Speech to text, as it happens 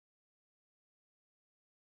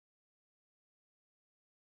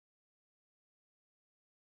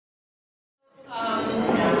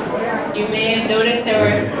You may have noticed there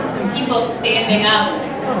were some people standing up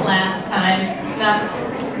last time. Now,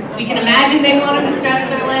 we can imagine they wanted to stretch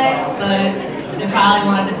their legs, but they probably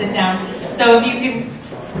wanted to sit down. So if you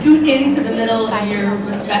could scoot into the middle of your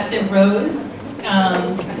respective rows,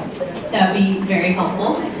 that would be very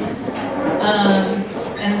helpful.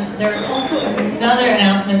 And there's also another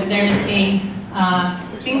announcement. There's a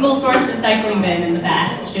single source recycling bin in the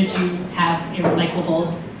back, should you have a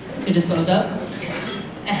recyclable to dispose of.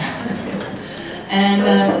 And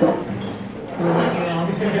we'll let you all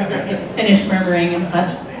finish murmuring and such.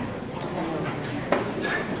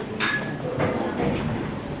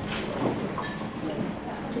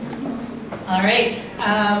 All right.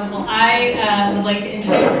 Well, I would like to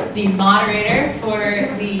introduce the moderator for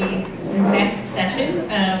the next session,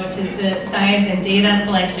 which is the Science and Data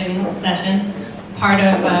Collection session. Part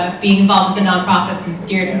of being involved with the nonprofit is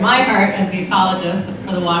dear to my heart as the ecologist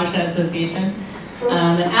for the Watershed Association.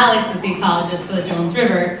 And Alex is the ecologist for the Jones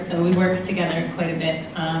River, so we work together quite a bit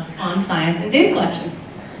on science and data collection.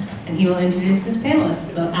 And he will introduce his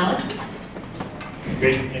panelists. So, Alex.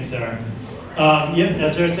 Great, thanks, Sarah.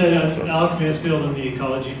 As Sarah said, I'm Alex Mansfield. I'm the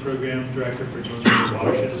Ecology Program Director for Jones River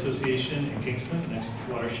Watershed Association in Kingston, next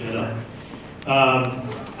watershed up.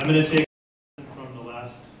 I'm going to take from the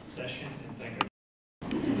last session and thank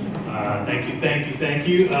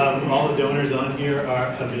you. All the donors on here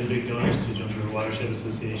have been big donors to Jones River Watershed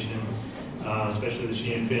Association, especially the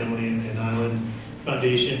Sheehan family and Island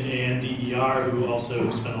Foundation and DER, who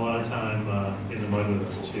also spent a lot of time in the mud with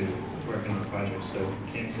us too, working on projects, so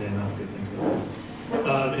can't say enough good things about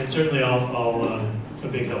that. And certainly all a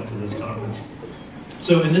big help to this conference.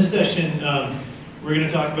 So in this session, we're going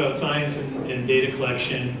to talk about science and data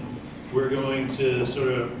collection. We're going to sort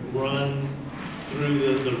of run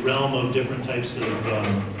through the realm of different types of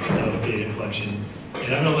data collection.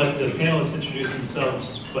 And I'm going to let the panelists introduce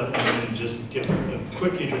themselves, but I'm going to just give a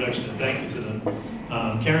quick introduction and thank you to them.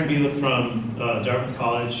 Karen Bielek from Dartmouth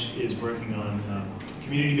College is working on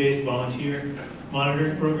community-based volunteer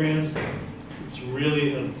monitoring programs. It's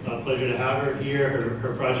really a pleasure to have her here.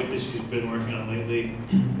 Her project that she's been working on lately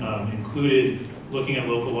included looking at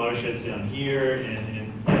local watersheds down here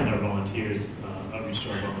and our volunteers, outreach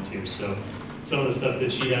to our volunteers. So some of the stuff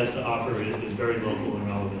that she has to offer is very local and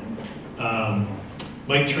relevant.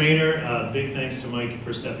 Mike Trainer, big thanks to Mike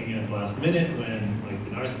for stepping in at the last minute when Mike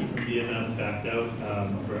Benarski from BMF backed out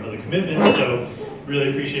for other commitments. So really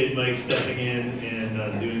appreciate Mike stepping in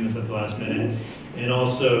and doing this at the last minute. And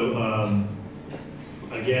also,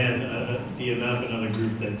 again, DMF, another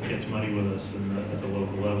group that gets money with us at the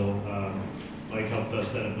local level. Mike helped us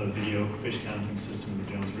set up a video fish counting system in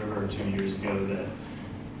the Jones River 2 years ago that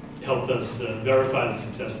helped us verify the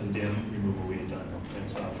success of the dam removal we had done and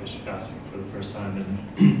saw fish passing for the first time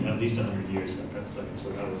in at least 100 years at that site.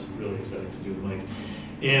 So that was really exciting to do with Mike.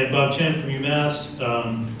 And Bob Chen from UMass,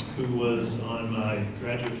 who was on my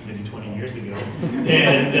graduate committee 20 years ago,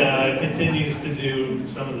 and continues to do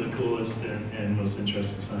some of the coolest and most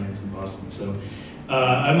interesting science in Boston. So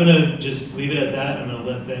I'm going to just leave it at that. I'm going to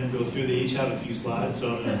let them go through. They each have a few slides,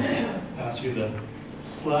 so I'm going to pass you the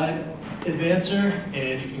slide advancer,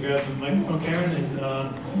 and you can grab the microphone, Karen,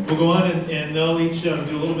 and we'll go on, and they'll each do a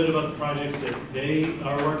little bit about the projects that they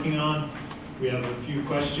are working on. We have a few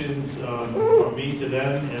questions from me to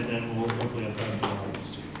them, and then we'll hopefully have time for the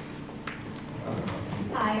audience too.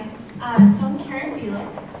 Hi, so I'm Karen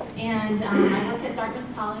Bielek, and I work at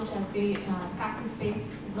Dartmouth College as the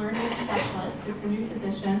practice-based learning specialist. It's a new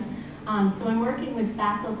position. So I'm working with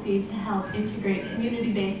faculty to help integrate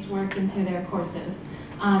community-based work into their courses.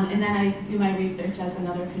 And then I do my research as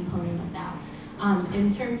another component of that. In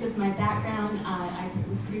terms of my background, I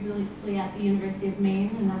was previously at the University of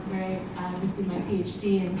Maine, and that's where I received my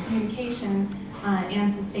PhD in communication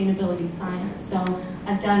and sustainability science. So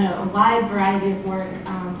I've done a wide variety of work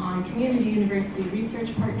on community university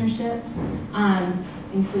research partnerships,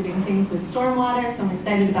 including things with stormwater. So I'm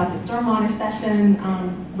excited about the stormwater session,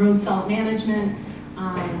 road salt management,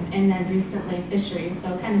 and then recently fisheries.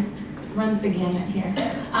 So it kind of runs the gamut here.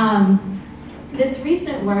 This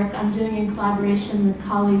recent work I'm doing in collaboration with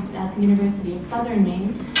colleagues at the University of Southern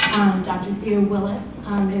Maine. Dr. Theo Willis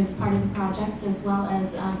is part of the project, as well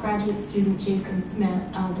as graduate student Jason Smith,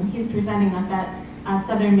 and he's presenting at that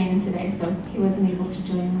Southern Maine today, so he wasn't able to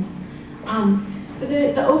join us. But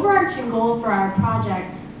the overarching goal for our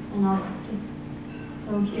project, and I'll just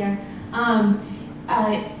go here,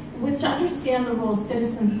 was to understand the role of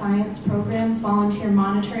citizen science programs, volunteer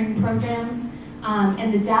monitoring programs,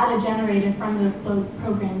 and the data generated from those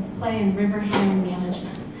programs play in river herring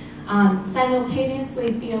management. Simultaneously,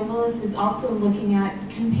 Theo Willis is also looking at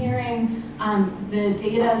comparing the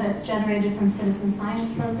data that's generated from citizen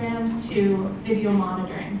science programs to video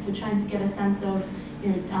monitoring, so trying to get a sense of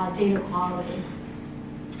data quality.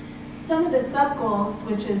 Some of the sub-goals,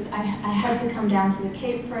 which is, I had to come down to the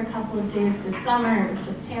Cape for a couple of days this summer, it was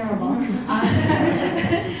just terrible.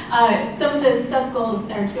 Some of the sub-goals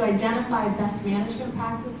are to identify best management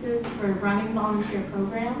practices for running volunteer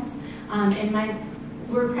programs.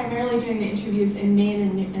 We're primarily doing the interviews in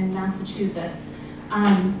Maine and Massachusetts.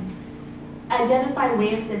 Identify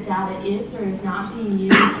ways that data is or is not being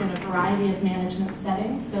used in a variety of management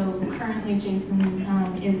settings. So currently Jason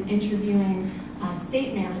is interviewing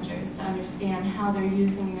state managers to understand how they're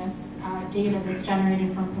using this data that's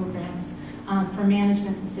generated from programs for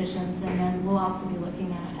management decisions, and then we'll also be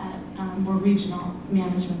looking at more regional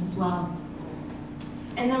management as well.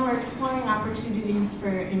 And then we're exploring opportunities for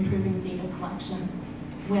improving data collection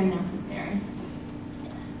when necessary.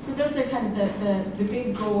 So those are kind of the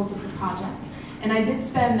big goals of the project. And I did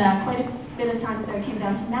spend quite a bit of time, so I came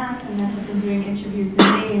down to Mass and then have been doing interviews in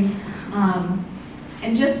Maine.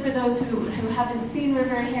 And just for those who haven't seen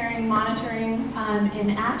river herring monitoring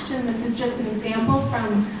in action, this is just an example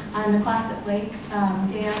from the Classic Lake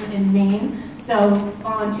Dam in Maine. So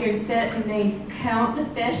volunteers sit and they count the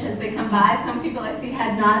fish as they come by. Some people I see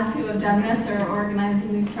head nods who have done this or are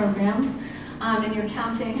organizing these programs. And you're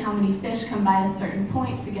counting how many fish come by a certain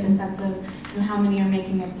point to get a sense of how many are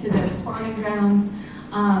making it to their spawning grounds.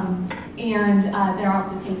 They're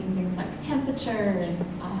also taking things like temperature and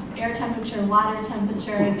air temperature, water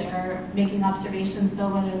temperature. They're making observations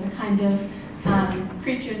about whether the kind of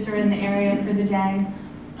creatures are in the area for the day.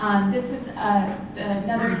 This is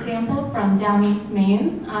another example from down East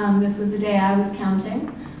Maine. This was the day I was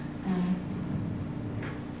counting.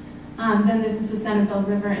 Then this is the Centerville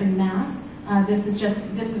River in Mass. This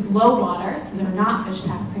is low water, so there are not fish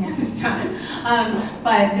passing at this time.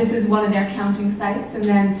 But this is one of their counting sites. And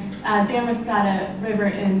then Damascotta River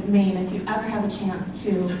in Maine, if you ever have a chance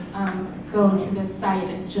to go to this site,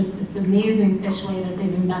 it's just this amazing fishway that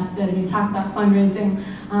they've invested. And we talk about fundraising,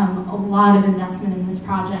 a lot of investment in this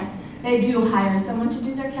project. They do hire someone to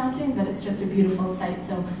do their counting, but it's just a beautiful site,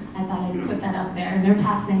 so I thought I'd put that up there. And they're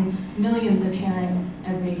passing millions of herring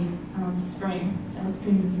every spring, so it's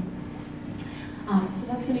pretty neat. So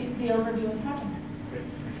that's the overview of the project. Great.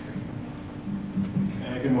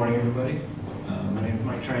 Good morning, everybody. My name is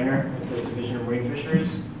Mike Trainer with the Division of Marine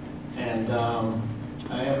Fisheries, and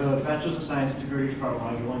I have a Bachelor's of Science degree from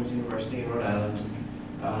Roger Williams University in Rhode Island.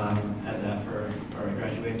 Had that I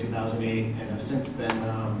graduated in 2008, and have since been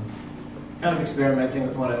kind of experimenting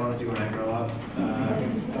with what I want to do when I grow up.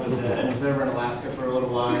 I was an observer in Alaska for a little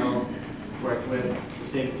while, worked with the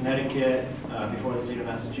state of Connecticut, before the state of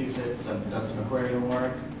Massachusetts. I've done some aquarium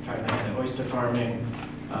work, tried to make oyster farming.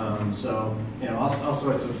 So, all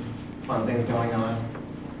sorts of fun things going on.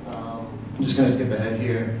 I'm just going to skip ahead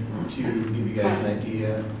here to give you guys an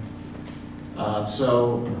idea.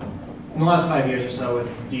 So, in the last 5 years or so with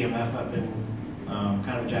DMF, I've been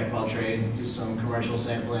kind of a jack of all trades, do some commercial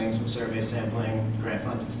sampling, some survey sampling,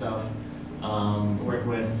 grant-funded stuff. Work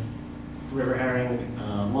with river herring,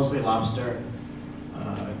 mostly lobster,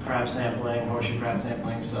 crab sampling, horseshoe crab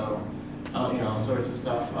sampling, so all sorts of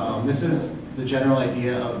stuff. This is the general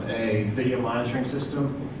idea of a video monitoring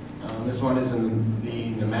system. This one is in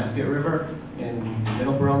the Nemasket River in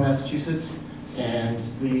Middleborough, Massachusetts. And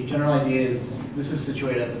the general idea is this is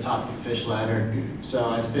situated at the top of the fish ladder.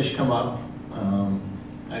 So as fish come up,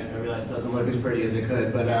 I realize it doesn't look as pretty as it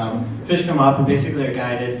could, but fish come up and basically are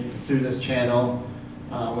guided through this channel,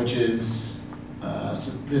 which is,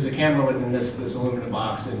 so there's a camera within this aluminum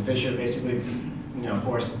box, and fish are basically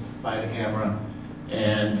forced by the camera,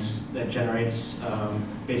 and that generates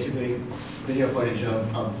basically video footage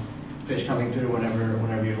of fish coming through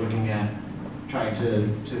whenever you're looking at trying to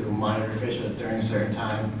monitor fish during a certain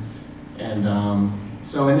time. And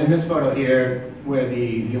so in this photo here, where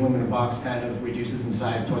the aluminum box kind of reduces in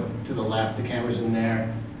size to the left, the camera's in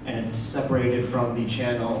there, and it's separated from the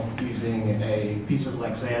channel using a piece of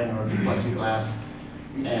Lexan or plexiglass.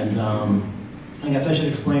 And I guess I should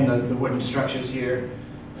explain the wooden structures here.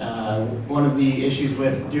 One of the issues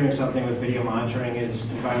with doing something with video monitoring is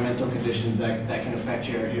environmental conditions that can affect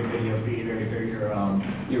your video feed or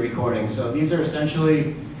your recording. So these are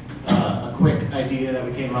essentially a quick idea that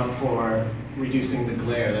we came up for reducing the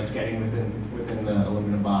glare that's getting within the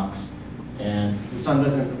aluminum box. And the sun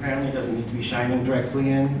apparently doesn't need to be shining directly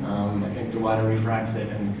in. I think the water refracts it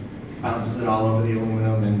and bounces it all over the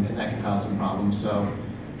aluminum, and that can cause some problems. So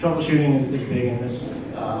troubleshooting is big in this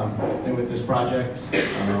and with this project,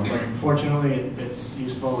 but fortunately it's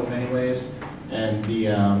useful in many ways, and the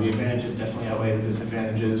advantages definitely outweigh the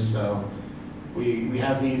disadvantages. So we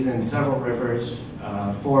have these in several rivers,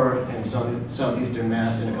 4 in southeastern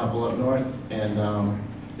Mass and a couple up north, and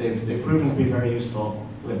they've proven to be very useful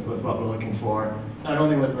with what we're looking for, not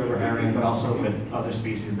only with river herring, but also with other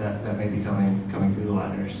species that may be coming through the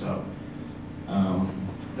ladder. So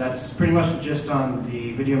that's pretty much just on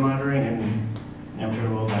the video monitoring, and I'm sure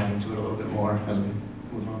we'll dive into it a little bit more as we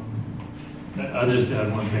move on. I'll just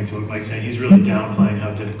add one thing to what Mike's saying. He's really downplaying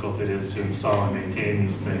how difficult it is to install and maintain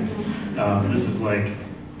these things. This is like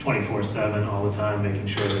 24/7 all the time, making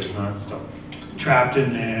sure there's not stuff trapped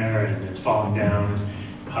in there and it's falling down,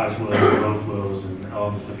 high flows, low flows, and all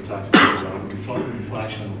the stuff we talked about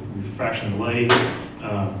refraction of light.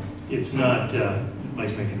 It's not,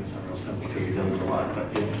 Mike's making it sound real simple because he does it a lot, but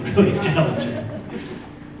it's really challenging.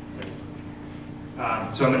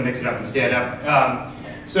 So I'm going to mix it up and stand up.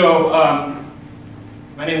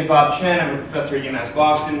 My name is Bob Chen. I'm a professor at UMass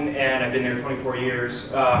Boston, and I've been there 24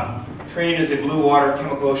 years. Trained as a blue water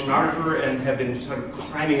chemical oceanographer, and have been sort of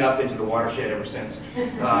climbing up into the watershed ever since.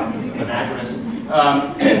 I'm a naturalist.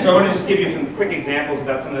 So I want to just give you some quick examples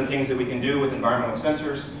about some of the things that we can do with environmental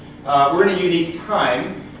sensors. We're in a unique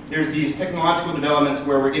time. There's these technological developments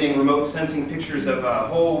where we're getting remote sensing pictures of a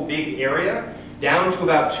whole big area down to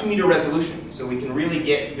about 2-meter resolution, so we can really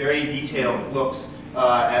get very detailed looks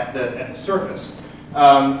at the surface.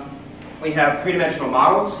 We have 3-dimensional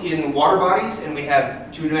models in water bodies, and we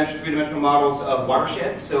have 3-dimensional models of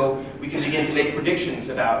watersheds, so we can begin to make predictions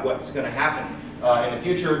about what's going to happen in the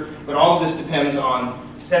future. But all of this depends on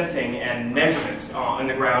sensing and measurements on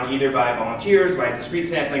the ground, either by volunteers, by discrete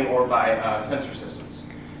sampling, or by sensor systems.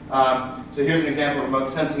 So here's an example of remote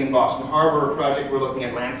sensing in Boston Harbor, a project we're looking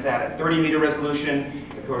at Landsat at 30-meter resolution.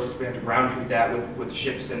 Of course, we have to ground truth that with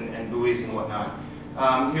ships and buoys and whatnot.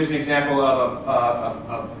 Here's an example of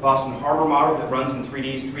a Boston Harbor model that runs in 3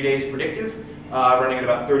 days predictive, running at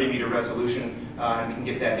about 30-meter resolution, and we can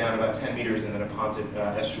get that down about 10 meters in the Neponset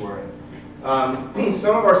estuary.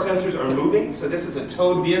 Some of our sensors are moving, so this is a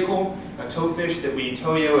towed vehicle, a towfish that we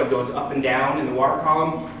tow and goes up and down in the water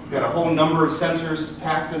column. It's got a whole number of sensors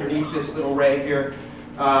packed underneath this little ray here.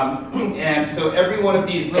 And so every one of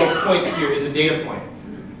these little points here is a data point.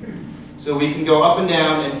 So we can go up and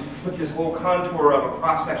down and put this whole contour of a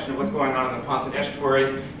cross-section of what's going on in the Neponset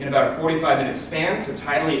estuary in about a 45-minute span, so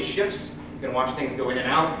tidally it shifts. You can watch things go in and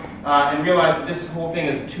out, and realize that this whole thing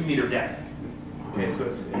is a 2-meter depth. Okay, so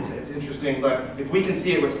it's interesting, but if we can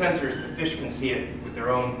see it with sensors, the fish can see it with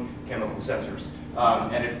their own chemical sensors.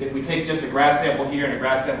 And if we take just a grab sample here and a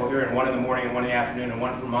grab sample here, and one in the morning and one in the afternoon and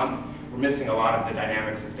one per month, we're missing a lot of the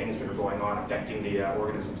dynamics of things that are going on affecting the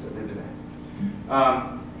organisms that live in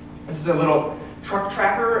there. This is a little truck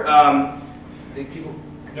tracker. People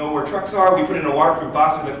know where trucks are. We put it in a waterproof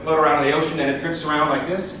box that float around in the ocean, and it drifts around like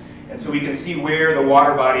this. And so we can see where the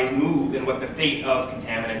water bodies move and what the fate of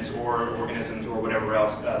contaminants or organisms or whatever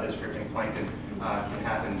else that's drifting plankton can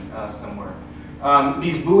happen somewhere.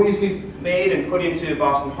 These buoys we've made and put into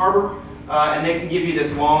Boston Harbor, and they can give you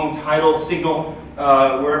this long tidal signal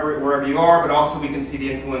wherever you are, but also we can see the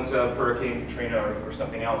influence of Hurricane Katrina or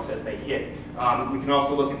something else as they hit. We can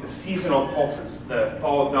also look at the seasonal pulses, the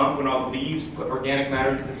fall of dump when all the leaves put organic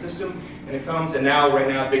matter into the system, and it comes, and right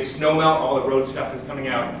now, big snow melt, all the road stuff is coming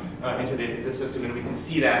out into the system, and we can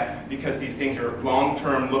see that because these things are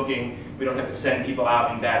long-term looking. We don't have to send people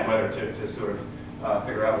out in bad weather to sort of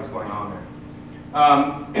figure out what's going on there.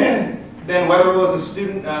 Ben Wetherell is a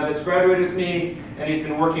student that's graduated with me, and he's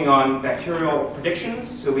been working on bacterial predictions.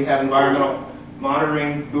 So we have environmental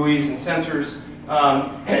monitoring, buoys, and sensors,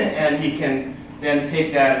 and he can then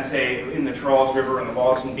take that and say, in the Charles River and the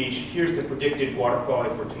Wollaston Beach, here's the predicted water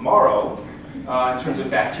quality for tomorrow in terms of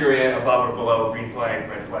bacteria above or below, green flag,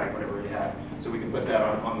 red flag, whatever you have. So we can put that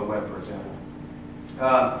on the web, for example.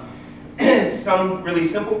 Some really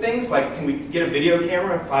simple things, like can we get a video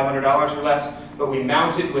camera, $500 or less, but we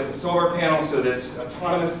mount it with a solar panel so that it's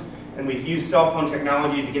autonomous, and we use cell phone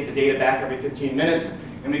technology to get the data back every 15 minutes,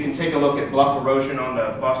 and we can take a look at bluff erosion on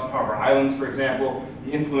the Boston Harbor Islands, for example,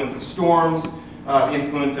 the influence of storms, the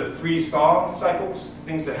influence of freeze-thaw cycles,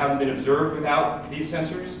 things that haven't been observed without these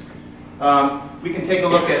sensors. We can take a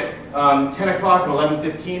look at 10 o'clock and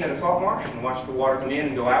 11:15 at a salt marsh and watch the water come in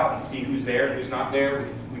and go out and see who's there and who's not there.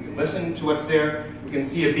 We can listen to what's there. We can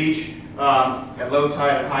see a beach at low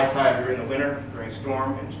tide and high tide during the winter, during a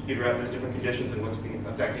storm, and figure out those different conditions and what's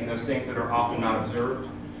affecting those things that are often not observed.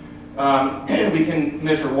 We can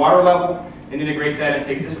measure water level and integrate that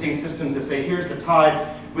into existing systems that say, here's the tides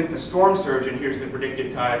with the storm surge, and here's the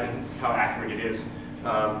predicted tides, and this is how accurate it is.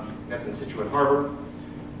 That's in Situate Harbor.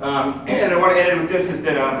 And I want to end it with this, is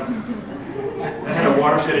that I had a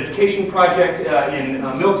watershed education project in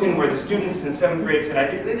Milton where the students in 7th grade said,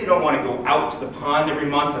 I really don't want to go out to the pond every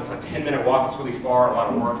month. That's a 10-minute walk. It's really far, a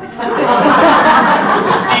lot of work. To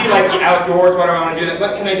see like the outdoors, why do I want to do that?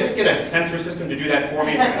 But can I just get a sensor system to do that for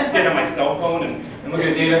me? So I can sit on my cell phone and look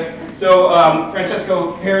at the data. So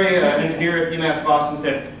Francesco Perry, an engineer at UMass Boston,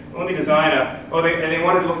 said, let me design and they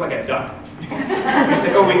wanted to look like a duck. He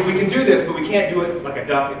said, oh, we can do this, but we can't do it like a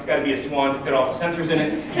duck. It's got to be a swan to fit all the sensors in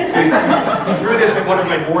it. So he drew this at one of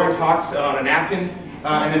my boring talks on a napkin,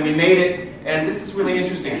 and then we made it. And this is really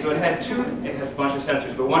interesting. So it has a bunch of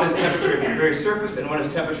sensors, but one is temperature at the very surface, and one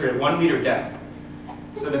is temperature at 1 meter depth.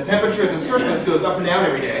 So the temperature at the surface goes up and down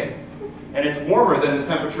every day, and it's warmer than the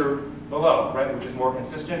temperature below, right, which is more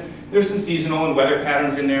consistent. There's some seasonal and weather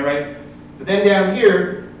patterns in there, right? But then down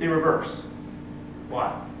here, they reverse.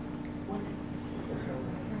 Why?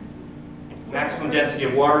 Maximum density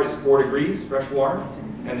of water is 4 degrees, fresh water,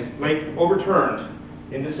 and this lake overturned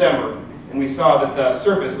in December, and we saw that the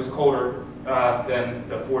surface was colder than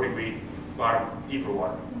the 4-degree bottom, deeper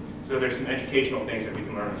water. So there's some educational things that we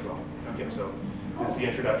can learn as well. Okay, so that's the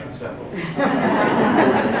introduction stuff.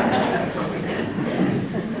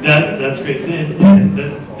 That's great.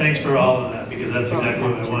 Thanks for all of that, because that's exactly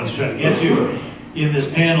what I wanted to try to get to in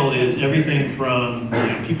this panel, is everything from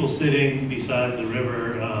people sitting beside the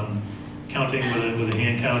river, counting with a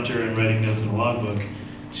hand counter and writing notes in a logbook,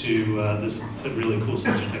 to this really cool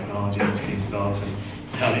sensor technology that's being developed and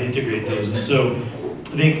how to integrate those. And so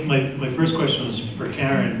I think my first question was for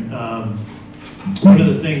Karen. One of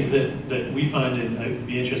the things that we find, and I'd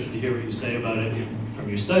be interested to hear what you say about it from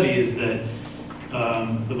your study, is that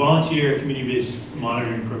the volunteer community-based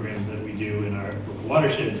monitoring programs that we do in our local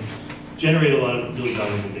watersheds generate a lot of really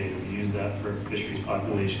valuable data. We use that for fisheries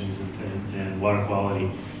populations and water quality.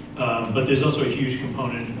 But there's also a huge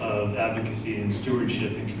component of advocacy and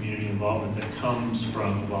stewardship and community involvement that comes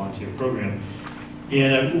from a volunteer program.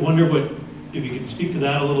 And I wonder if you could speak to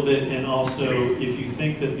that a little bit, and also if you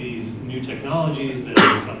think that these new technologies that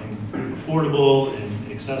are becoming affordable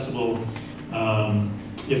and accessible,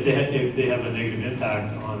 if they have a negative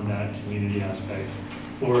impact on that community aspect,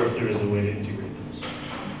 or if there is a way to integrate those.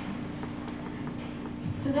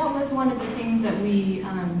 So that was one of the things that we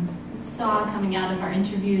saw coming out of our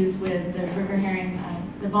interviews with the river herring,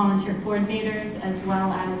 the volunteer coordinators, as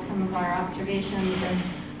well as some of our observations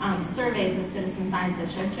and surveys of citizen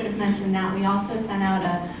scientists. I should have mentioned that we also sent out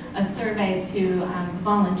a survey to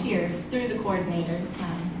volunteers through the coordinators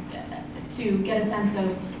to get a sense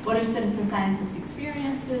of what are citizen scientists'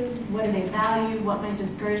 experiences, what do they value, what might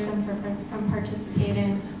discourage them from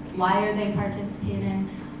participating, why are they participating.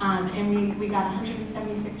 And we got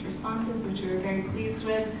 176 responses, which we were very pleased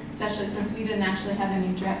with, especially since we didn't actually have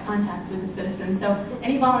any direct contact with the citizens. So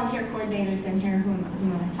any volunteer coordinators in here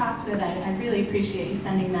whom I talked with, I really appreciate you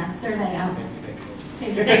sending that survey out.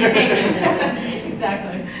 Thank you.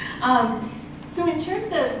 Exactly. So in terms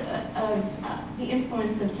of the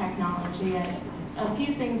influence of technology, a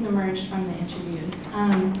few things emerged from the interviews.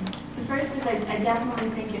 The first is I definitely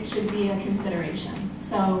think it should be a consideration.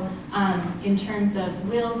 So in terms of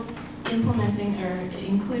will implementing or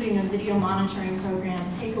including a video monitoring program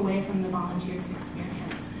take away from the volunteers'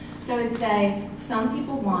 experience? So I'd say some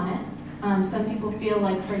people want it. Some people feel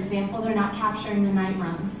like, for example, they're not capturing the night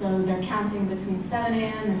runs. So they're counting between 7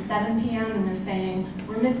 a.m. and 7 p.m. and they're saying,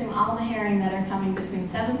 we're missing all the herring that are coming between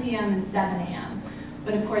 7 p.m. and 7 a.m.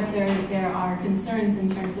 But of course, there are concerns in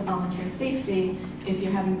terms of volunteer safety if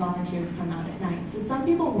you're having volunteers come out at night. So some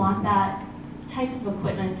people want that type of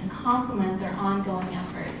equipment to complement their ongoing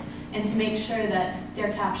efforts and to make sure that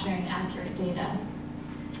they're capturing accurate data.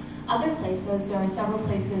 Other places, there are several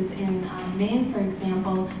places in Maine, for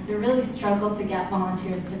example, they really struggle to get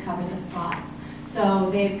volunteers to cover the slots. So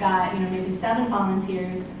they've got maybe 7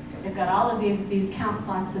 volunteers, they've got all of these count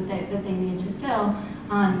slots that they need to fill,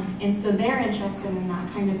 and so they're interested in that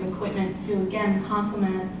kind of equipment to, again,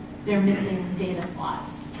 complement their missing data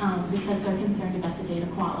slots because they're concerned about the data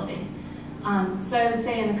quality. So I would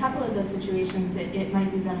say in a couple of those situations, it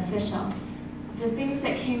might be beneficial. The things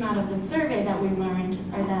that came out of the survey that we learned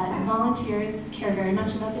are that volunteers care very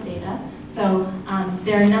much about the data. So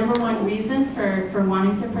their #1 reason for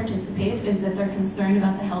wanting to participate is that they're concerned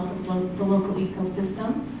about the health of the local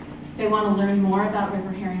ecosystem. They want to learn more about river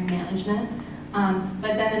herring management.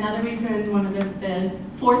 But then another reason, one of the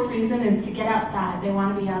 4th reason, is to get outside. They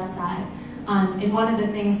want to be outside. And one of the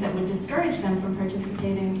things that would discourage them from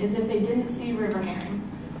participating is if they didn't see river herring.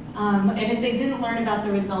 And if they didn't learn about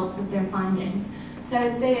the results of their findings. So I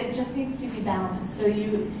would say it just needs to be balanced. So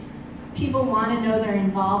people want to know they're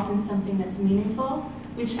involved in something that's meaningful,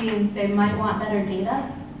 which means they might want better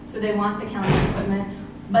data, so they want the counting equipment,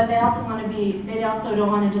 but they also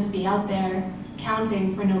don't want to just be out there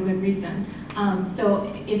counting for no good reason.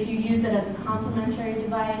 So if you use it as a complementary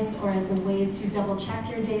device or as a way to double check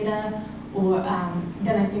your data, or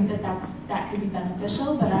then I think that could be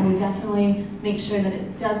beneficial, but I would definitely make sure that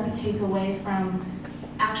it doesn't take away from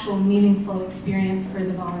actual meaningful experience for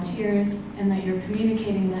the volunteers, and that you're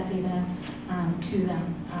communicating that data to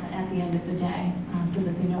them at the end of the day, so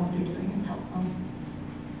that they know what they're doing is helpful.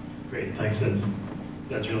 Great, thanks.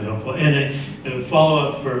 That's really helpful. And a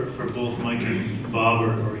follow-up for both Mike and Bob,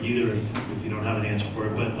 or either if you don't have an answer for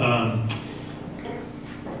it, but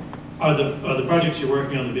are the projects you're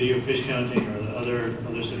working on, the video fish counting, or the other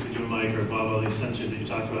stuff you're doing, Mike or Bob, all these sensors that you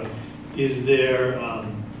talked about, is there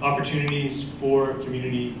opportunities for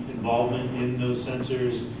community involvement in those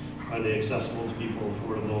sensors? Are they accessible to people,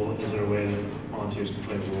 affordable? Is there a way that volunteers can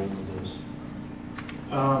play a role in those?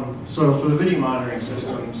 So for the video monitoring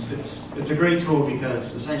systems, it's a great tool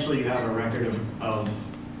because essentially you have a record of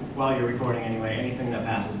while you're recording anyway, anything that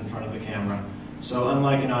passes in front of the camera. So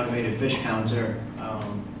unlike an automated fish counter,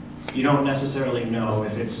 you don't necessarily know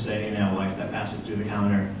if it's, say, an alewife that passes through the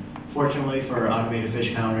counter. Fortunately for automated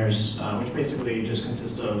fish counters, which basically just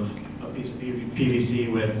consist of a piece of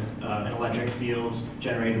PVC with an electric field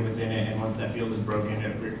generated within it, and once that field is broken,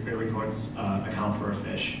 it records a count for a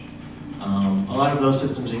fish. A lot of those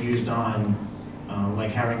systems are used on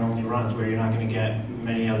like herring-only runs where you're not going to get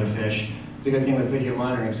many other fish. The good thing with video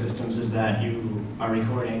monitoring systems is that you are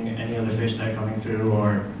recording any other fish that are coming through,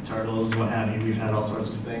 or turtles, what have you. We've had all sorts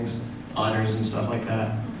of things, otters and stuff like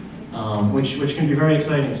that, which can be very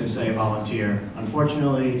exciting to, say, a volunteer.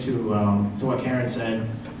 Unfortunately, to what Karen said,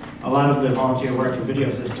 a lot of the volunteer work for video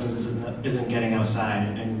systems isn't getting outside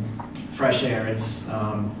and fresh air.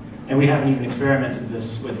 And we haven't even experimented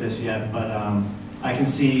with this yet, but I can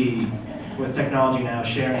see with technology now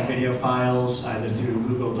sharing video files either through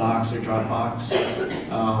Google Docs or Dropbox.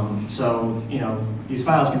 So these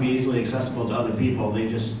files can be easily accessible to other people. They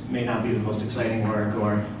just may not be the most exciting work,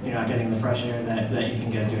 or you're not getting the fresh air that you can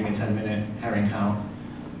get doing a 10-minute herring count.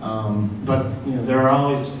 But there are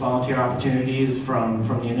always volunteer opportunities from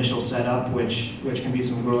the initial setup, which can be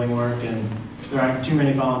some grueling work, and there aren't too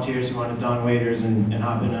many volunteers who want to don waders and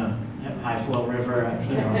hop in a high flow river,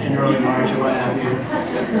 in early March or what have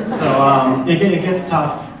you. So it gets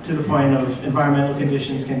tough to the point of environmental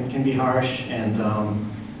conditions can be harsh, and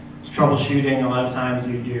troubleshooting. A lot of times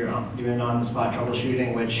you're doing on-the-spot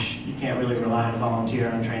troubleshooting, which you can't really rely on a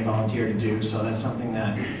untrained volunteer to do. So that's something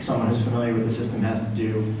that someone who's familiar with the system has to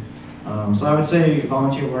do. So I would say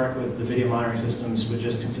volunteer work with the video monitoring systems would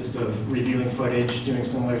just consist of reviewing footage, doing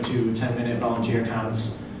similar to 10-minute volunteer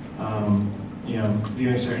counts,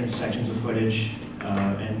 viewing certain sections of footage,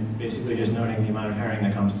 and basically just noting the amount of herring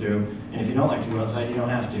that comes through. And if you don't like to go outside, you don't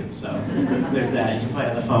have to. So there's that. You can play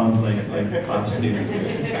on the phones like Bob's students.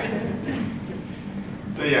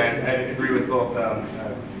 So yeah, I agree with both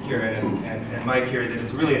Kieran and Mike here that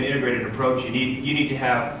it's really an integrated approach. You need to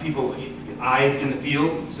have people, eyes in the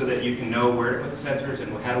field, so that you can know where to put the sensors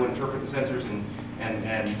and how to interpret the sensors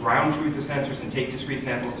and ground truth the sensors and take discrete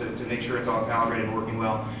samples to make sure it's all calibrated and working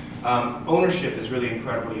well. Ownership is really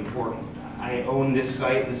incredibly important. I own this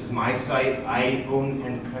site, this is my site, I own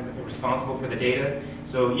and am responsible for the data.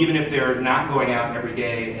 So even if they're not going out every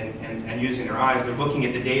day and using their eyes, they're looking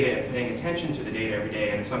at the data and paying attention to the data every day,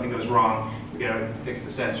 and if something goes wrong, we gotta fix the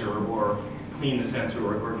sensor or clean the sensor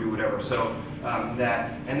or do whatever. So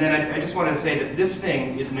that, and then I just wanted to say that this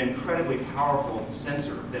thing is an incredibly powerful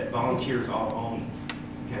sensor that volunteers all own.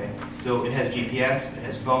 Okay, so it has GPS, it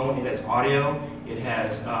has phone, it has audio, it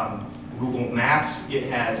has Google Maps, it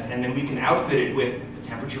has, and then we can outfit it with a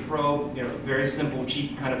temperature probe, very simple,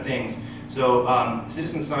 cheap kind of things. So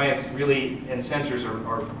citizen science really and sensors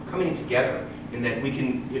are coming together in that we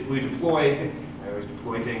can, if we deploy, I always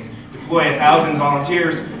deploy things, deploy 1,000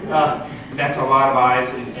 volunteers, that's a lot of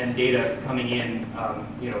eyes and data coming in,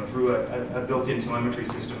 through a built-in telemetry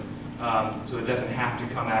system. So it doesn't have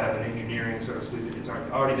to come out of an engineering sort of sleep. It's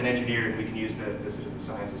already been engineered, and we can use the citizen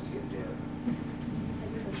sciences to get the data.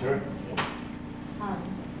 Sure.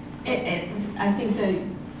 I think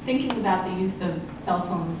thinking about the use of cell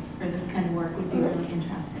phones for this kind of work would be really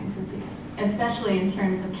interesting to think, especially in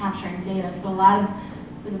terms of capturing data. So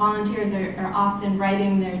the volunteers are often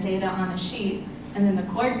writing their data on a sheet, and then the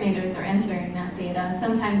coordinators are entering that data.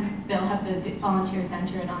 Sometimes they'll have the volunteers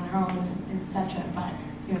enter it on their own, etc. But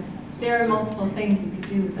Yeah. There are multiple things you could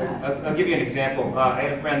do with that. I'll give you an example. I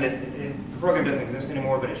had a friend that, the program doesn't exist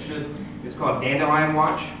anymore, but it should. It's called Dandelion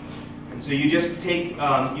Watch. And so you just take,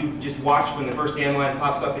 you just watch when the first dandelion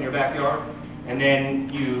pops up in your backyard, and then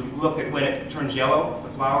you look at when it turns yellow,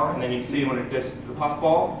 the flower, and then you see when it gets the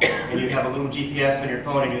puffball, and you have a little GPS on your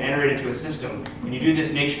phone, and you enter it into a system. And you do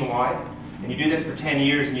this nationwide, and you do this for 10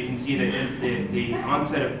 years, and you can see the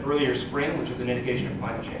onset of earlier spring, which is an indication of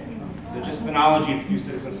climate change. So just phenology through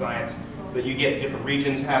citizen science, but you get different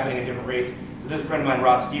regions happening at different rates. So there's a friend of mine,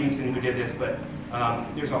 Rob Stevenson, who did this, but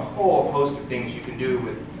there's a whole host of things you can do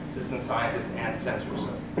with citizen scientists and sensors.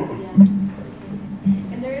 Yeah.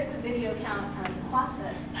 And there is a video count on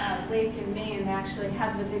Quassa Lake in Maine. They actually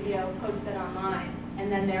have the video posted online,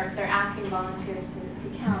 and then they're asking volunteers to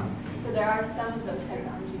count. So there are some of those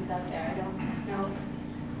technologies out there. I don't know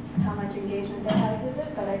how much engagement they have with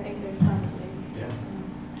it, but I think there's some things. Yeah.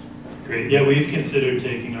 Great. Yeah, we've considered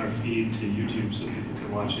taking our feed to YouTube so people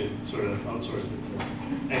can watch it, sort of outsource it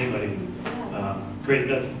to anybody. Great,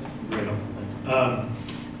 that's very helpful. Thanks.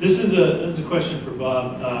 This is a question for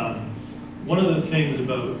Bob. One of the things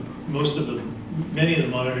about many of the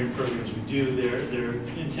monitoring programs we do, they're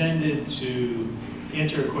intended to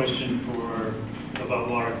answer a question about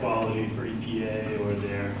water quality for EPA, or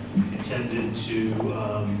they're intended to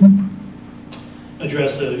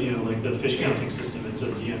address like the fish counting system. It's a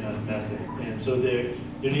DMF method, and so there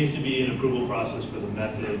needs to be an approval process for the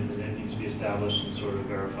method, and it needs to be established and sort of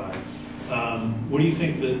verified. What do you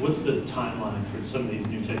think what's the timeline for some of these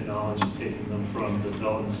new technologies, taking them from the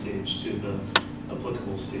development stage to the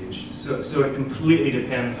applicable stage? So it completely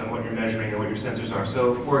depends on what you're measuring and what your sensors are.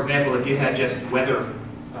 So for example, if you had just weather,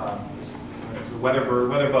 it's a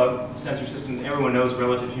weather bug sensor system, everyone knows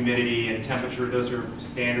relative humidity and temperature, those are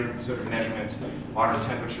standard sort of measurements, water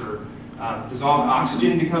temperature. Dissolved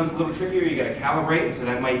oxygen becomes a little trickier, you got to calibrate, and so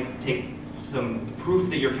that might take some proof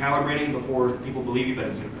that you're calibrating before people believe you, but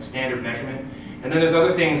it's a standard measurement. And then there's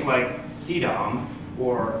other things like CDOM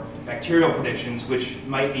or bacterial predictions, which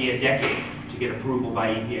might be a decade to get approval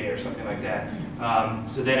by EPA or something like that.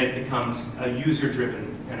 So then it becomes a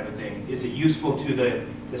user-driven kind of a thing. Is it useful to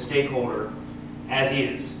the stakeholder as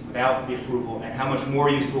is, without the approval, and how much more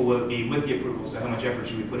useful will it be with the approval? So how much effort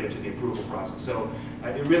should we put into the approval process? So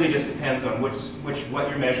it really just depends on what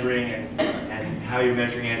you're measuring and how you're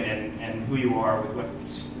measuring it and who you are with what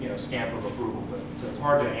stamp of approval. But so it's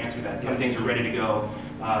hard to answer that. Some things are ready to go,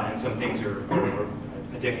 and some things are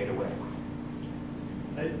a decade away.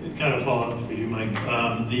 I kind of follow up for you, Mike.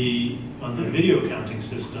 On the video counting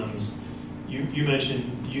systems, you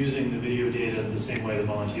mentioned using the video data the same way the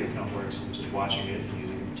volunteer count works, which is watching it and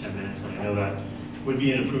using it for 10 minutes. And I know that would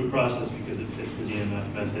be an approved process because it fits the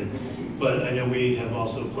DMF method. But I know we have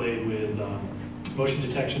also played with motion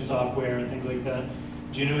detection software and things like that.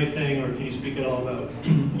 Do you know anything, or can you speak at all about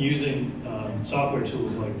using software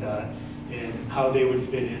tools like that and how they would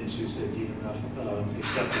fit into, say, DMF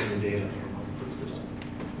accepting the data from a system?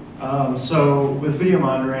 So with video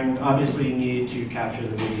monitoring, obviously you need to capture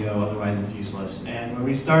the video, otherwise it's useless. And when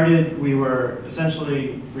we started, we were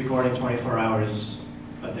essentially recording 24 hours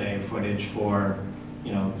a day of footage for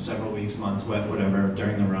several weeks, months, whatever,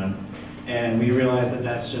 during the run. And we realized that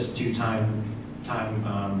that's just too time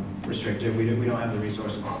restrictive. We don't have the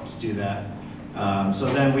resources to do that.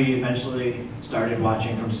 So then we eventually started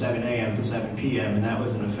watching from 7 a.m. to 7 p.m. and that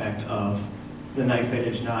was an effect of the night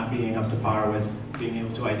footage not being up to par with being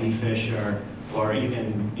able to ID fish, or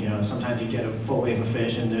even sometimes you get a full wave of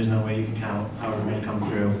fish and there's no way you can count however many come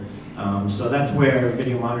through. So that's where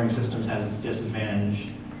video monitoring systems has its disadvantage,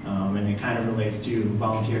 and it kind of relates to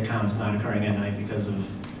volunteer counts not occurring at night because of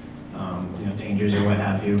dangers or what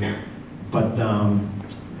have you. But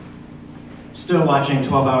still watching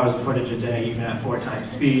 12 hours of footage a day, even at 4 times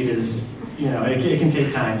speed, is it can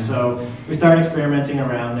take time. So we started experimenting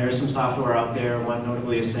around. There's some software out there, one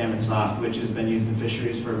notably is Salmon Soft, which has been used in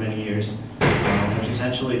fisheries for many years, which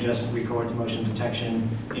essentially just records motion detection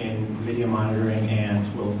in video monitoring and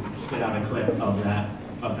will spit out a clip of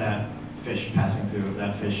that fish passing through, of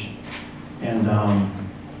that fish. And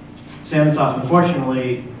Salmon Soft,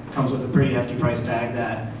 unfortunately, comes with a pretty hefty price tag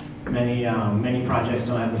that many projects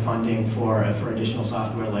don't have the funding for additional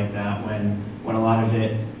software like that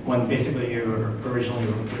when basically you're originally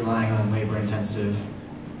relying on labor-intensive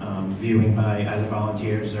viewing by either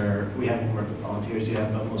volunteers, or we haven't worked with volunteers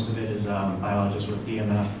yet, but most of it is biologists with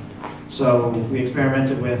DMF. So we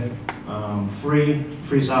experimented with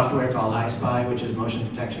free software called iSpy, which is motion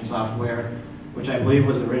detection software, which I believe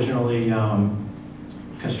was originally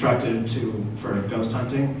constructed for ghost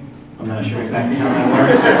hunting. I'm not sure exactly how that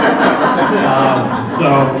works. So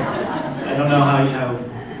I don't know how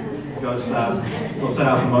we'll set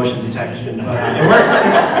off a motion detection. But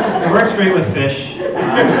it works great with fish. We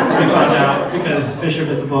found out because fish are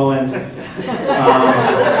visible, and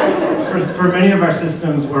for many of our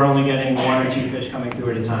systems, we're only getting 1 or 2 fish coming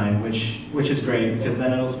through at a time, which is great because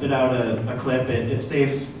then it'll spit out a clip. It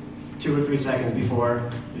saves 2 or 3 seconds before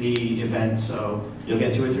the event, so you'll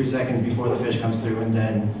get 2 or 3 seconds before the fish comes through, and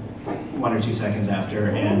then 1 or 2 seconds after,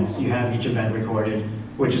 and you have each event recorded,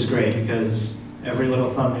 which is great because every little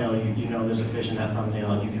thumbnail, you know there's a fish in that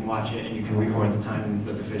thumbnail, and you can watch it and you can record the time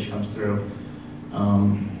that the fish comes through,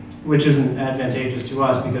 which isn't advantageous to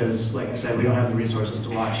us because, like I said, we don't have the resources to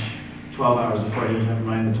watch 12 hours of footage, never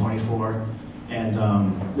mind the 24. And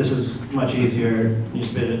this is much easier. You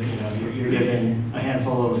spit it, you're given a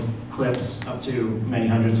handful of clips, up to many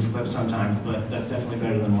hundreds of clips sometimes, but that's definitely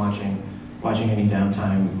better than watching any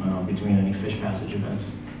downtime between any fish passage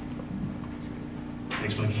events.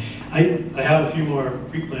 Thanks, Mike. I have a few more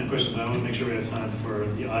pre-planned questions, but I want to make sure we have time for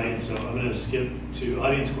the audience, so I'm going to skip to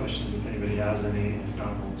audience questions if anybody has any. If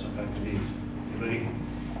not, we'll jump back to these. Anybody?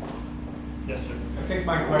 Yes, sir. I think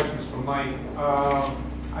my question is for Mike.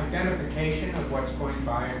 Identification of what's going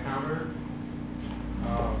by a counter.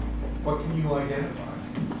 What can you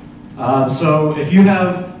identify? So if you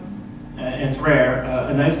have, and it's rare,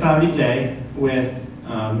 a nice cloudy day with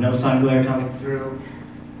no sun glare coming through,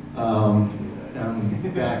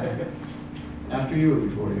 back after you or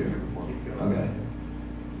before you? Okay.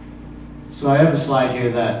 So I have a slide here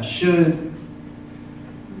that should,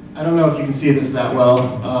 I don't know if you can see this that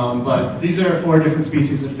well, but these are 4 different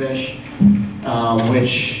species of fish,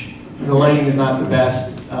 which the lighting is not the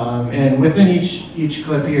best. And within each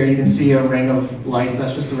clip here, you can see a ring of lights.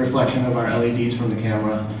 That's just a reflection of our LEDs from the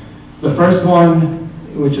camera. The first one,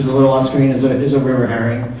 which is a little off screen, is a river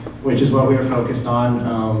herring, which is what we were focused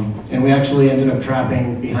on. And we actually ended up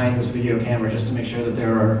trapping behind this video camera just to make sure that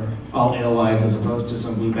there are all alewives as opposed to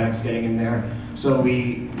some bluebacks getting in there. So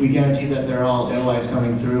we guarantee that they're all alewives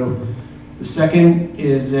coming through. The second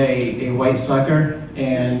is a white sucker,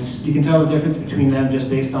 and you can tell the difference between them just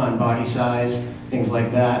based on body size, things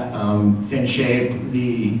like that, thin shape.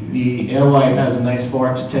 The alewife has a nice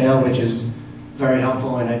forked tail, which is very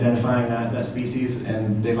helpful in identifying that species,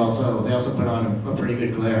 and they also put on a pretty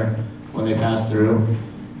good glare when they pass through.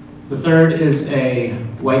 The third is a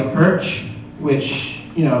white perch, which,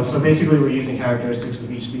 so basically we're using characteristics of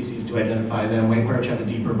each species to identify them. White perch have a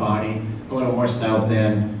deeper body, a little more stout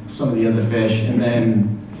than some of the other fish. And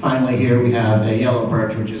then finally here we have a yellow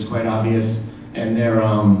perch, which is quite obvious, and their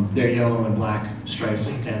yellow and black stripes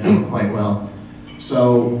stand out quite well.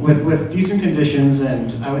 So with decent conditions,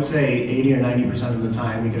 and I would say 80 or 90% of the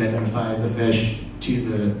time, we could identify the fish to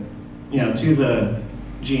the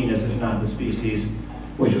genus, if not the species,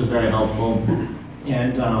 which was very helpful.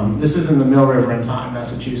 And this is in the Mill River in Taunton,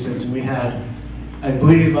 Massachusetts, and we had, I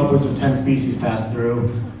believe, upwards of 10 species pass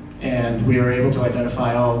through, and we were able to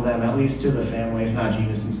identify all of them, at least to the family, if not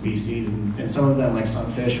genus and species. And some of them, like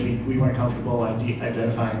sunfish, we weren't comfortable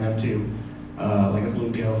identifying them to like a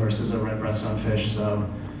bluegill versus a red-breast sunfish. So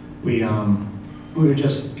we would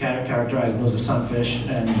just characterize those as sunfish,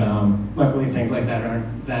 and luckily things like that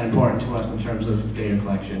aren't that important to us in terms of data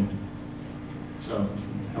collection. So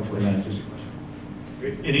hopefully that answers your question.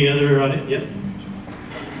 Great. Any other on it? Yep.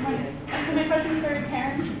 So my question is for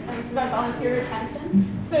Karen. It's about volunteer retention.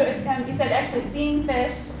 So you said actually seeing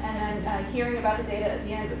fish and then hearing about the data at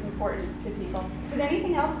the end was important to people. Did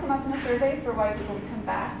anything else come up in the surveys for why people would come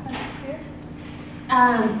back the next year?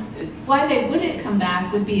 Why they wouldn't come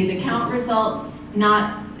back would be the count results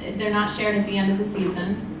they're not shared at the end of the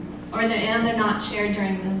season, and they're not shared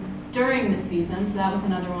during the season. So that was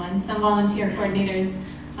another one. Some volunteer coordinators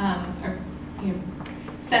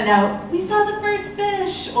send out, we saw the first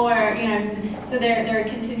fish, or so they're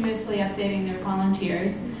continuously updating their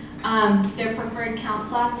volunteers. Their preferred count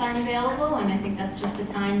slots aren't available, and I think that's just a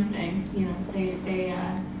time thing.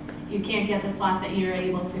 You can't get the slot that you're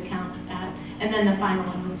able to count at. And then the final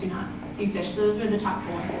one was do not see fish. So those were the top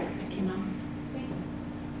 4 that came out.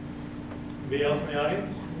 Anybody else in the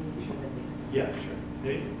audience? Yeah, sure.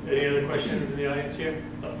 Any other questions in the audience here?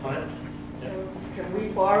 On it? Yeah. Can we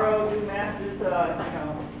borrow UMass's,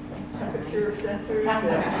 temperature sensors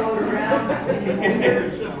that float around with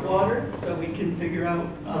meters of water so we can figure out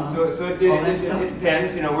So it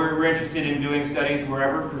depends. We're interested in doing studies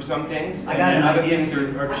wherever for some things. I got an other idea. things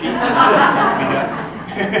are cheap.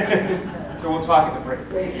 So we'll talk at the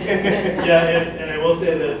break. Yeah, and I will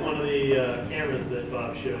say that one of the cameras that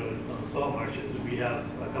Bob showed on the salt marshes, that we have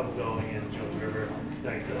a couple going in Jones River,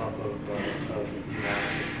 thanks to the help of UMass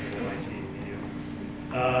and the MIT video.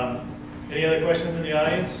 Any other questions in the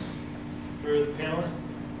audience for the panelists?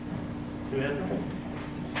 Samantha?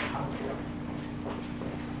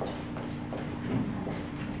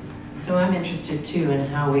 So I'm interested too in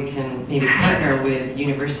how we can maybe partner with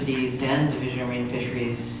universities and Division of Marine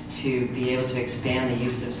Fisheries to be able to expand the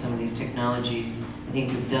use of some of these technologies. I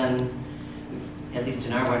think we've done, at least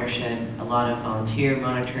in our watershed, a lot of volunteer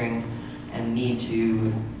monitoring and need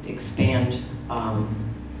to expand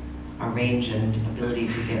our range and ability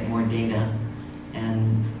to get more data.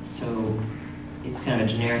 And so it's kind of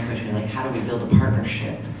a generic question, like how do we build a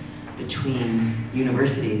partnership between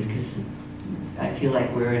universities? Because I feel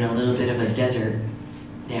like we're in a little bit of a desert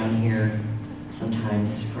down here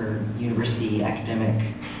sometimes for university academic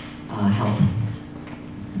help.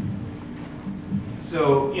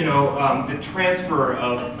 So, the transfer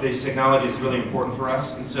of these technologies is really important for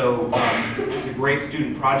us, and so it's a great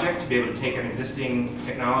student project to be able to take an existing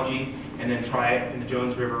technology and then try it in the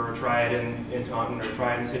Jones River, or try it in Taunton, or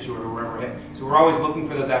try it in Scituate, or wherever. So we're always looking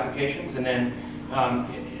for those applications, and then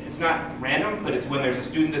it's not random, but it's when there's a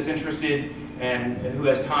student that's interested and who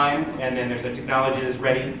has time, and then there's a technology that's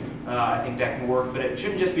ready. I think that can work, but it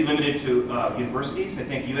shouldn't just be limited to universities. I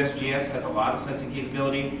think USGS has a lot of sensing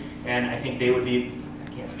capability, and I think they would be, I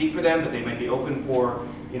can't speak for them, but they might be open for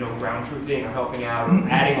ground truthing or helping out, or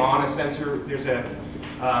adding on a sensor. There's a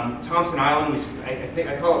Thompson Island,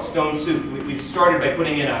 I call it stone soup. We started by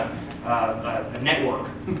putting in a network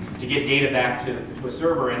to get data back to a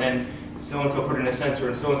server, and then so-and-so put in a sensor,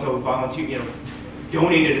 and so-and-so volunteered,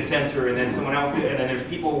 donated a sensor, and then someone else did, and then there's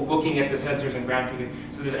people looking at the sensors and ground truthing.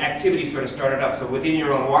 So there's activity sort of started up. So within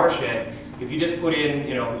your own watershed, if you just put in,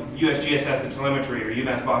 USGS has the telemetry, or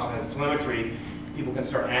UMass Boston has the telemetry, people can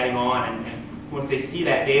start adding on, and once they see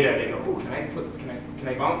that data, they go, oh, can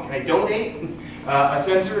I donate a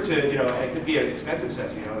sensor to, it could be an expensive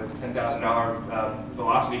sensor, a $10,000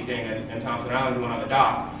 velocity thing in Thompson Island, one on the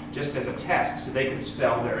dock, just as a test, so they could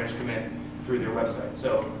sell their instrument through their website.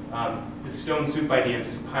 So the stone soup idea of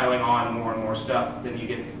just piling on more and more stuff, then you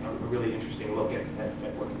get a really interesting look at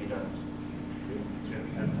what can be done.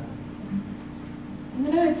 And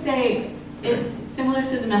then I would say, similar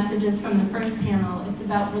to the messages from the first panel, it's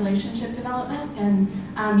about relationship development, and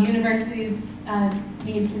universities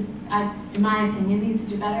need to, in my opinion, need to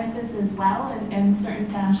do better at this as well in certain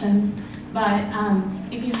fashions. But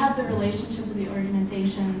if you have the relationship with the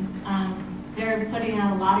organizations, they're putting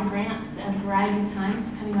out a lot of grants at a variety of times,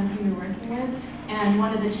 depending on who you're working with. And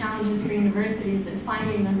one of the challenges for universities is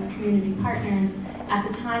finding those community partners at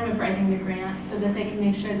the time of writing the grant so that they can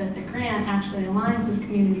make sure that the grant actually aligns with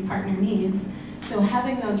community partner needs. So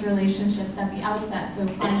having those relationships at the outset, so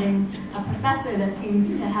finding a professor that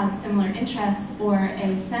seems to have similar interests, or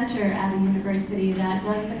a center at a university that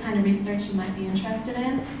does the kind of research you might be interested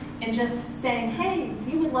in, and just saying, hey,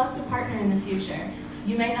 we would love to partner in the future.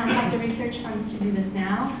 You may not have the research funds to do this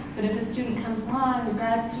now, but if a student comes along, a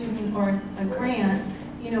grad student or a grant,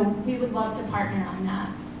 we would love to partner on that.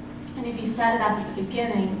 And if you set it up at the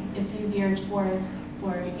beginning, it's easier for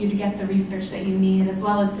you to get the research that you need, as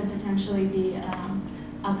well as to potentially be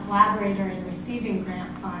a collaborator in receiving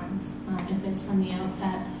grant funds if it's from the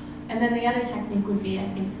outset. And then the other technique would be, I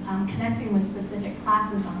think, connecting with specific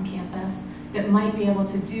classes on campus that might be able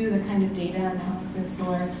to do the kind of data analysis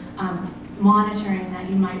or monitoring that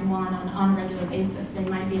you might want on a regular basis. They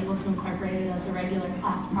might be able to incorporate it as a regular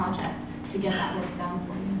class project to get that work done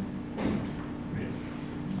for you. Great.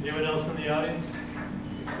 Anyone else in the audience?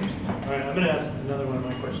 All right, I'm going to ask another one of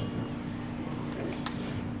my questions.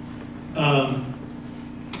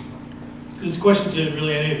 This is a question to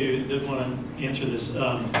really any of you that want to answer this.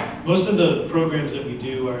 Most of the programs that we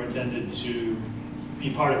do are intended to be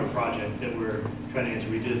part of a project that we're trying to answer.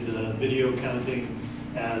 We did the video counting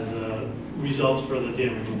as results for the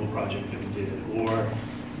dam removal project that we did, or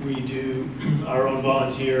we do our own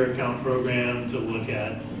volunteer account program to look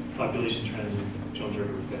at population trends of Jones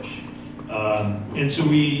River fish. And so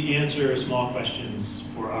we answer small questions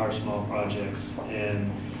for our small projects,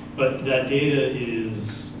 but that data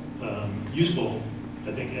is useful.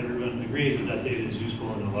 I think everyone agrees that that data is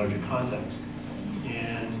useful in a larger context.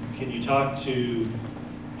 And can you talk to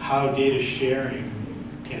how data sharing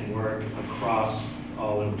can work across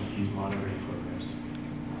all of these monitoring programs?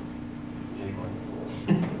 Anyone?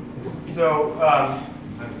 So,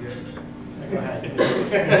 go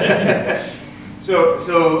ahead.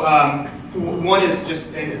 One is just,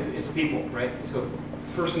 it's people, right? So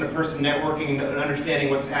person-to-person networking, understanding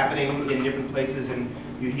what's happening in different places, and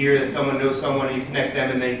you hear that someone knows someone, and you connect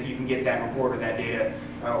them, and you can get that report or that data,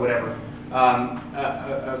 whatever.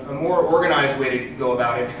 A more organized way to go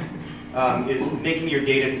about it is making your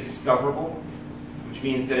data discoverable, which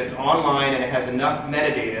means that it's online and it has enough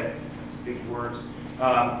metadata big words,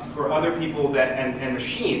 for other people that and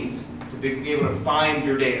machines to be able to find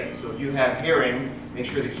your data. So if you have herring, make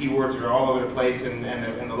sure the keywords are all over the place and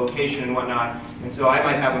the location and whatnot. And so I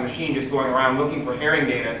might have a machine just going around looking for herring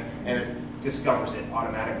data, and it discovers it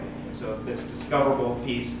automatically. And so this discoverable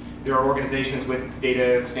piece, there are organizations with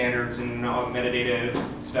data standards and metadata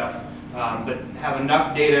stuff that have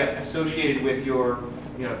enough data associated with your,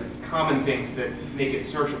 the common things that make it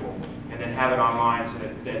searchable, and then have it online so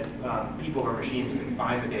that people or machines can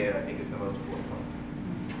find the data, I think is the most important point.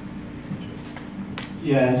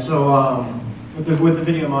 Yeah, and so with the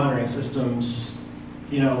video monitoring systems,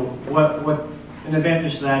 what an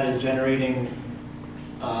advantage to that is generating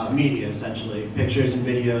media, essentially, pictures and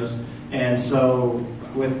videos. And so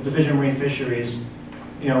with Division of Marine Fisheries,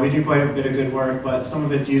 we do quite a bit of good work, but some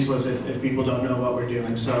of it's useless if people don't know what we're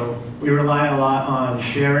doing. So we rely a lot on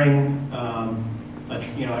sharing,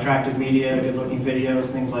 attractive media, good-looking videos,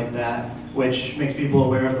 things like that, which makes people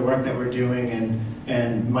aware of the work that we're doing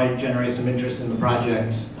and might generate some interest in the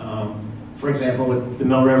project. For example, with the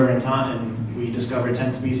Mill River in Taunton, we discovered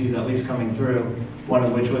 10 species at least coming through, one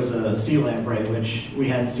of which was a sea lamprey, which we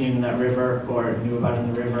hadn't seen in that river or knew about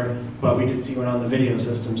in the river, but we did see one on the video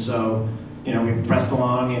system. So, we pressed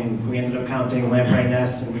along and we ended up counting lamprey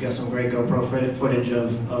nests, and we got some great GoPro footage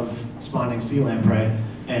of spawning sea lamprey.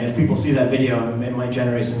 And if people see that video, it might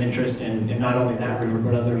generate some interest in not only that river,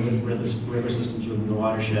 but other river systems within the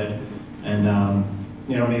watershed. And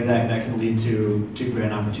maybe that can lead to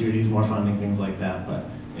grant opportunities, more funding, things like that. But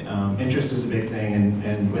interest is a big thing,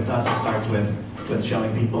 and with us it starts with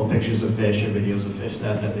showing people pictures of fish or videos of fish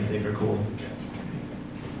that they think are cool.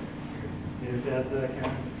 Anything to add to that,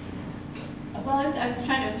 Karen? Well, I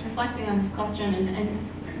was reflecting on this question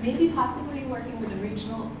and maybe possibly working with a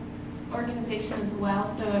regional organization as well.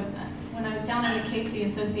 So when I was down on the Cape, the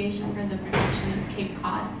Association for the Protection of Cape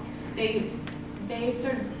Cod, they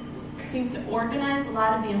sort of seem to organize a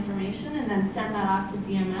lot of the information and then send that off to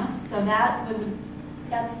DMF. So that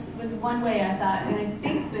was one way I thought, and I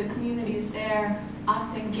think the communities there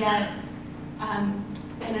often get, and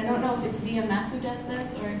I don't know if it's DMF who does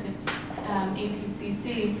this or if it's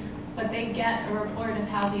APCC, but they get a report of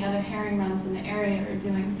how the other herring runs in the area are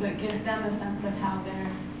doing, so it gives them a sense of how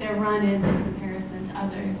their run is in comparison to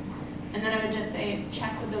others. And then I would just say,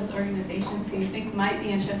 check with those organizations who you think might be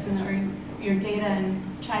interested in your data and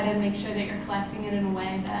try to make sure that you're collecting it in a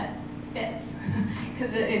way that fits.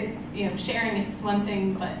 Because sharing it's one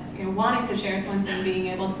thing, but wanting to share it's one thing, being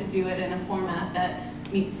able to do it in a format that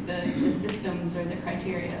meets the systems or the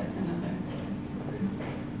criteria is another.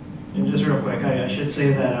 And just real quick, I should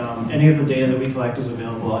say that any of the data that we collect is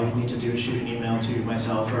available. All you need to do is shoot an email to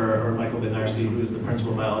myself or Michael Bednarski, who is the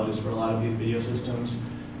principal biologist for a lot of these video systems.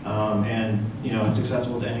 And it's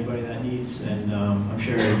accessible to anybody that needs. And I'm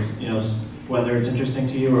sure whether it's interesting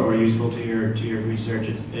to you or useful to your research,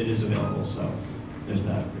 it is available. So there's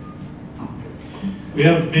that. We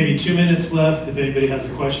have maybe 2 minutes left. If anybody has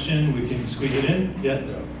a question, we can squeeze it in. Yeah.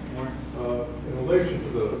 In relation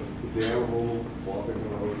to the animals walking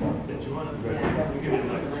around.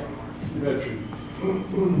 You mentioned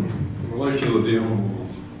in relation to the animals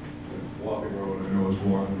walking around, I know it's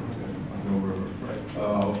one and no river.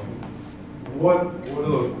 What are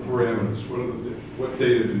the parameters? What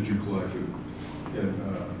data did you collect in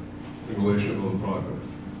relation to those projects?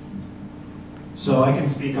 So I can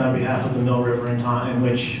speak on behalf of the Mill River in Taunton,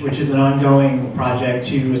 which is an ongoing project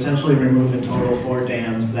to essentially remove in total 4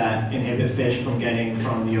 dams that inhibit fish from getting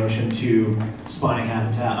from the ocean to spawning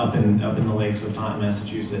habitat up in the lakes of Taunton,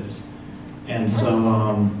 Massachusetts. And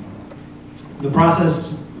so the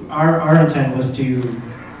process, our intent was to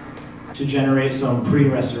generate some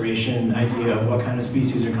pre-restoration idea of what kind of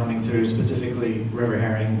species are coming through, specifically river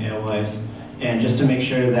herring, alewives, and just to make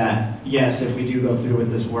sure that, yes, if we do go through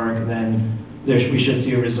with this work, then we should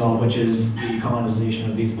see a result, which is the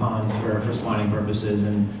colonization of these ponds for spawning purposes,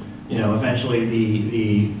 and eventually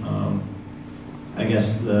the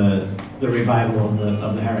revival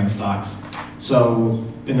of the herring stocks. So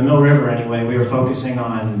in the Mill River, anyway, we were focusing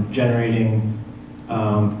on generating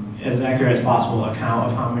as accurate as possible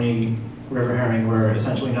account of how many river herring were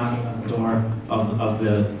essentially knocking on the door of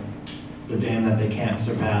the dam that they can't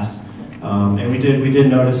surpass. And we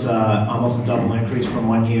did notice almost a double increase from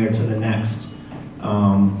one year to the next,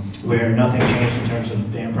 where nothing changed in terms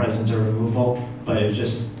of dam presence or removal, but it's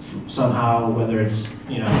just somehow, whether it's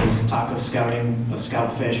this talk of scouting of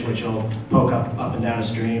scout fish, which will poke up and down a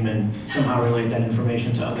stream and somehow relate that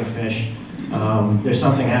information to other fish. There's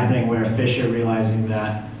something happening where fish are realizing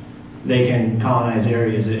that they can colonize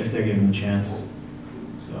areas if they're given the chance.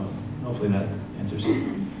 So hopefully that answers it.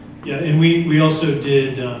 Yeah, and we also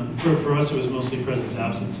did, for us it was mostly presence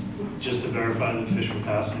absence, just to verify that fish were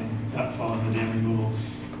passing following the dam removal.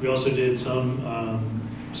 We also did some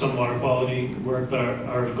water quality work, but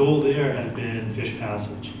our goal there had been fish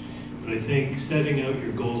passage. But I think setting out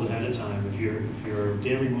your goals ahead of time, if your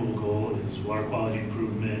dam removal goal is water quality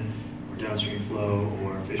improvement, or downstream flow,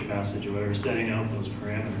 or fish passage, or whatever, setting out those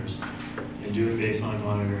parameters and doing baseline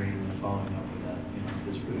monitoring and then following up with that,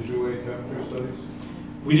 is Did really. you do any temperature studies?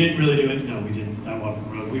 We didn't really do it. No, we didn't at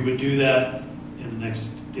Wapping Road. We would do that in the next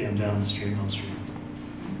dam down the stream, home stream.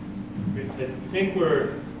 I think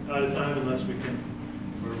we're out of time unless we're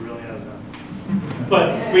really out of time.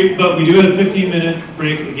 But we do have a 15-minute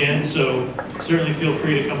break again, so certainly feel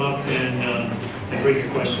free to come up and bring your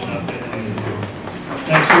question up to any of the girls.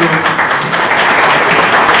 Thanks so much.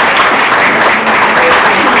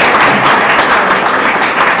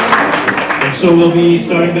 And so we'll be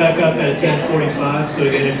starting back up at 10:45. So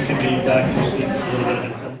again, if you can be back in your seats a little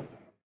bit.